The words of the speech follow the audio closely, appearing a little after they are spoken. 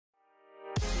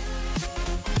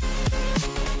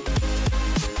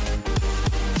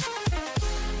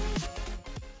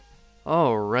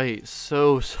Alright,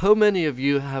 so many of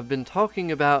you have been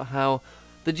talking about how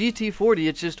the GT40,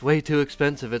 it's just way too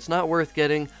expensive. It's not worth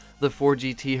getting the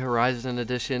 4GT Horizon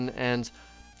Edition, and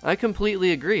I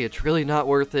completely agree. It's really not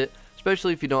worth it,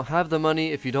 especially if you don't have the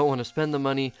money, if you don't want to spend the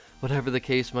money, whatever the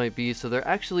case might be. So there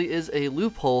actually is a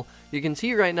loophole. You can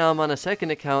see right now I'm on a second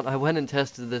account. I went and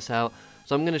tested this out,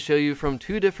 so I'm going to show you from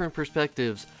two different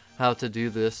perspectives how to do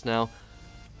this. Now,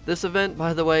 this event,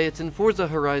 by the way, it's in Forza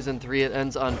Horizon 3. It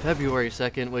ends on February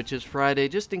 2nd, which is Friday,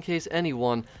 just in case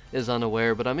anyone is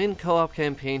unaware. But I'm in co-op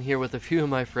campaign here with a few of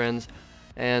my friends,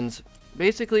 and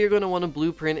basically you're going to want to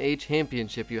blueprint a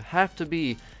championship. You have to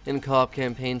be in co-op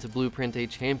campaign to blueprint a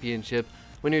championship.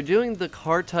 When you're doing the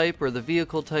car type or the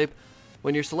vehicle type,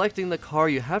 when you're selecting the car,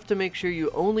 you have to make sure you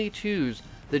only choose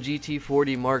the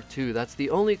GT40 Mark II. That's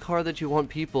the only car that you want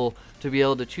people to be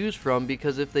able to choose from,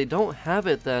 because if they don't have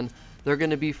it, then they're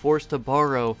going to be forced to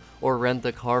borrow or rent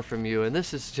the car from you. And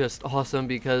this is just awesome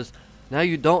because now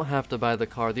you don't have to buy the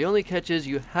car. The only catch is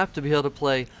you have to be able to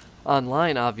play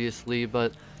online, obviously,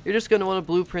 but you're just going to want to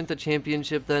blueprint the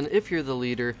championship then if you're the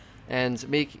leader and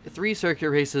make 3 circuit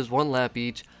races, 1 lap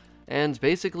each, and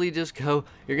basically just go.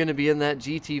 You're going to be in that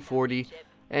GT40.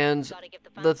 And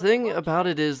the thing about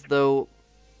it is, though,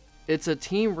 it's a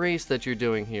team race that you're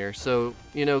doing here. So,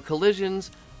 you know, collisions,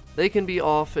 they can be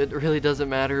off, it really doesn't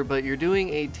matter, but you're doing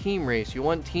a team race. You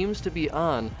want teams to be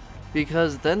on,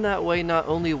 because then that way not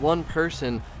only one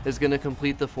person is going to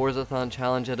complete the Forzathon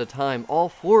challenge at a time, all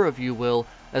 4 of you will,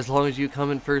 as long as you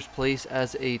come in first place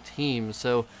as a team.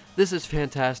 So this is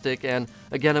fantastic, and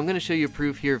again, I'm going to show you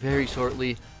proof here very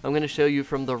shortly. I'm going to show you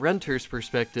from the renter's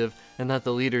perspective and not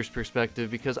the leader's perspective,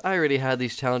 because I already had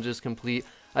these challenges complete.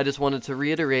 I just wanted to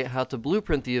reiterate how to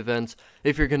blueprint the events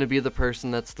if you're going to be the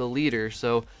person that's the leader.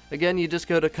 So again, you just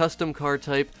go to custom car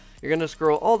type. You're going to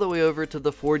scroll all the way over to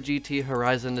the 4GT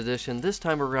Horizon Edition. This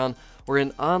time around, we're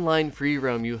in online free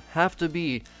roam. You have to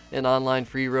be in online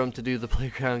free roam to do the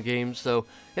playground games. So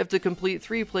you have to complete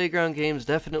 3 playground games,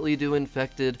 definitely do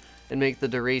infected, and make the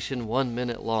duration 1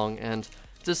 minute long. And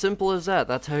it's as simple as that.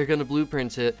 That's how you're going to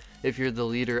blueprint it if you're the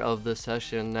leader of the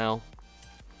session. Now,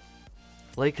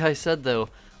 like I said though,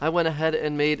 I went ahead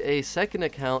and made a second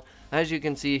account. As you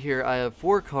can see here, I have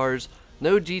 4 cars,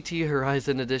 no GT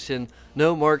Horizon Edition,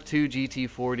 no Mark II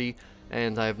GT40,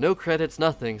 and I have no credits,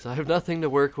 nothing, so I have nothing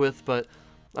to work with. But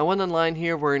I went online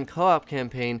here, we're in co-op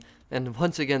campaign, and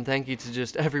once again, thank you to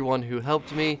just everyone who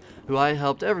helped me, who I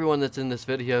helped, everyone that's in this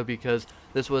video, because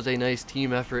this was a nice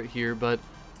team effort here. But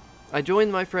I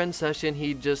joined my friend's session.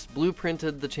 He just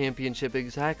blueprinted the championship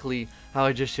exactly how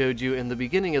I just showed you in the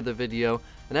beginning of the video,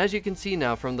 and as you can see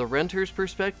now from the renter's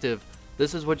perspective,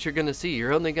 this is what you're going to see.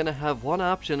 You're only going to have one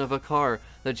option of a car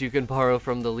that you can borrow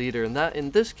from the leader, and that,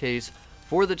 in this case,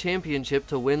 for the championship,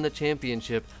 to win the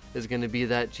championship, is going to be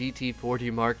that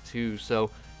GT40 Mark II. So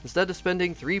instead of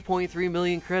spending 3.3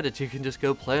 million credits, you can just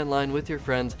go play online with your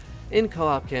friends in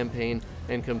co-op campaign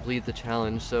and complete the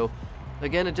challenge. So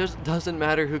again, it just doesn't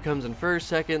matter who comes in first,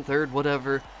 second, third,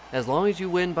 whatever. As long as you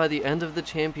win by the end of the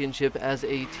championship as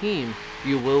a team,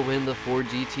 you will win the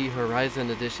 4GT Horizon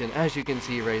Edition, as you can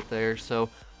see right there. So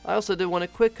I also did want to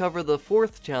quick cover the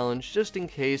 4th challenge, just in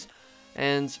case.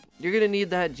 And you're going to need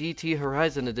that GT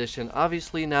Horizon Edition.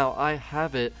 Obviously now I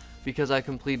have it because I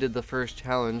completed the first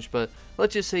challenge, but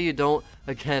let's just say you don't.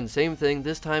 Again, same thing,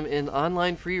 this time in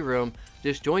online free roam.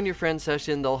 Just join your friend's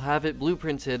session, they'll have it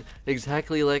blueprinted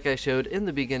exactly like I showed in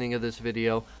the beginning of this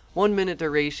video. 1 minute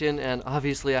duration, and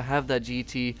obviously I have that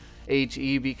GT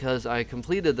HE because I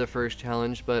completed the first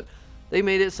challenge, but they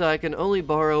made it so I can only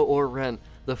borrow or rent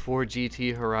the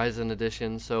 4GT Horizon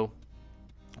Edition. So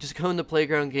just go into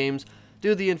playground games,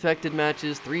 do the infected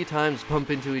matches 3 times,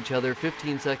 bump into each other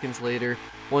 15 seconds later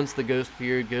once the ghost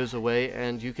period goes away,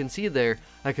 and you can see there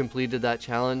I completed that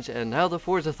challenge, and now the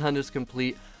Forzathon is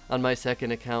complete on my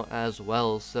second account as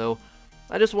well. So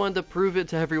I just wanted to prove it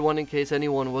to everyone in case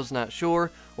anyone was not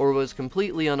sure or was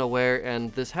completely unaware,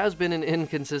 and this has been an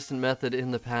inconsistent method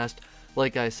in the past,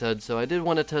 like I said, so I did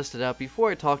want to test it out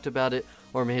before I talked about it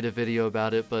or made a video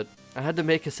about it. But I had to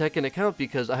make a second account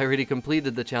because I already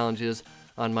completed the challenges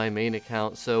on my main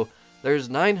account. So there's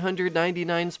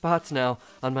 999 spots now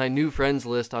on my new friends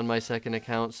list on my second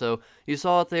account. So you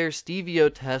saw it there,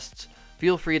 StevioTESTS.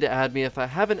 Feel free to add me. If I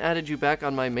haven't added you back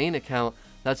on my main account,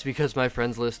 that's because my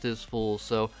friends list is full.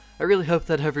 So I really hope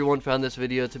that everyone found this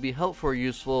video to be helpful or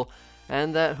useful,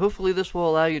 and that hopefully this will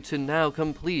allow you to now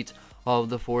complete all of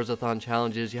the Forzathon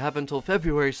challenges. You have until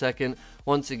February 2nd,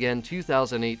 once again,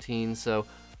 2018. So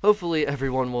hopefully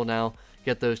everyone will now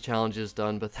get those challenges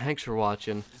done. But thanks for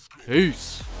watching.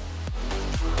 Peace.